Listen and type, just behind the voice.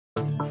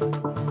The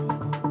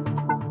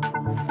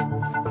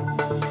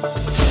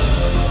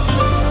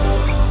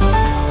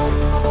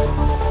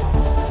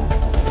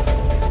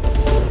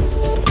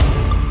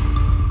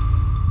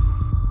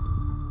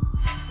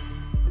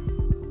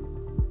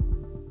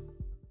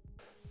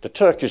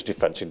Turkish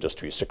Defence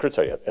Industries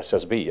Secretariat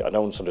 (SSB)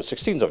 announced on the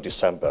 16th of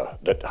December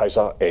that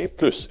HISAR-A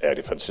Plus air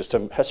defence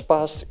system has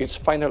passed its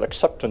final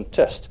acceptance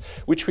test,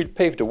 which will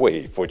pave the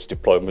way for its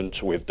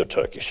deployment with the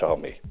Turkish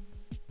Army.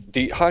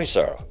 The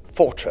HISAR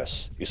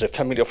Fortress is a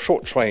family of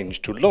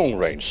short-range to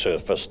long-range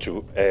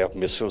surface-to-air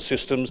missile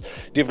systems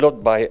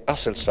developed by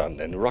Aselsan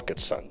and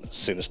Roketsan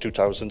since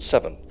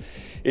 2007.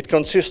 It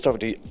consists of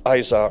the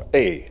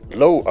HISAR-A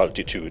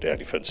low-altitude air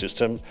defense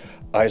system,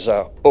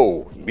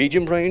 HISAR-O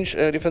medium-range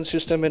air defense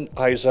system, and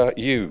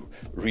HISAR-U,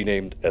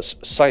 renamed as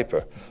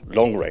HISAR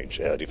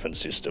long-range air defense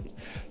system.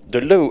 The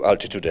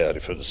low-altitude air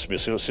defense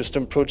missile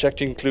system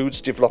project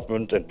includes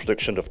development and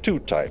production of two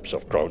types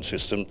of ground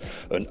system: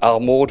 an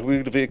armored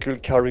wheeled vehicle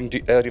carrying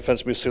the air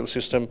defense missile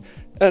system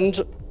and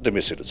the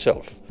missile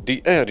itself.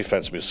 The air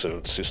defense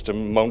missile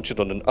system mounted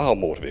on an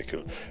armored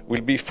vehicle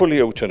will be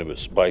fully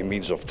autonomous by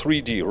means of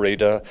 3D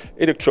radar,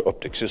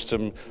 electro-optic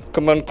system,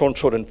 command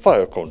control and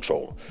fire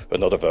control.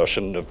 Another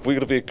version of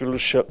wheeled vehicle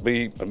shall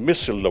be a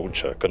missile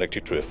launcher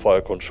connected to a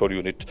fire control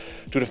unit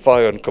to the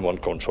fire and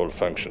command control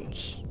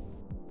functions.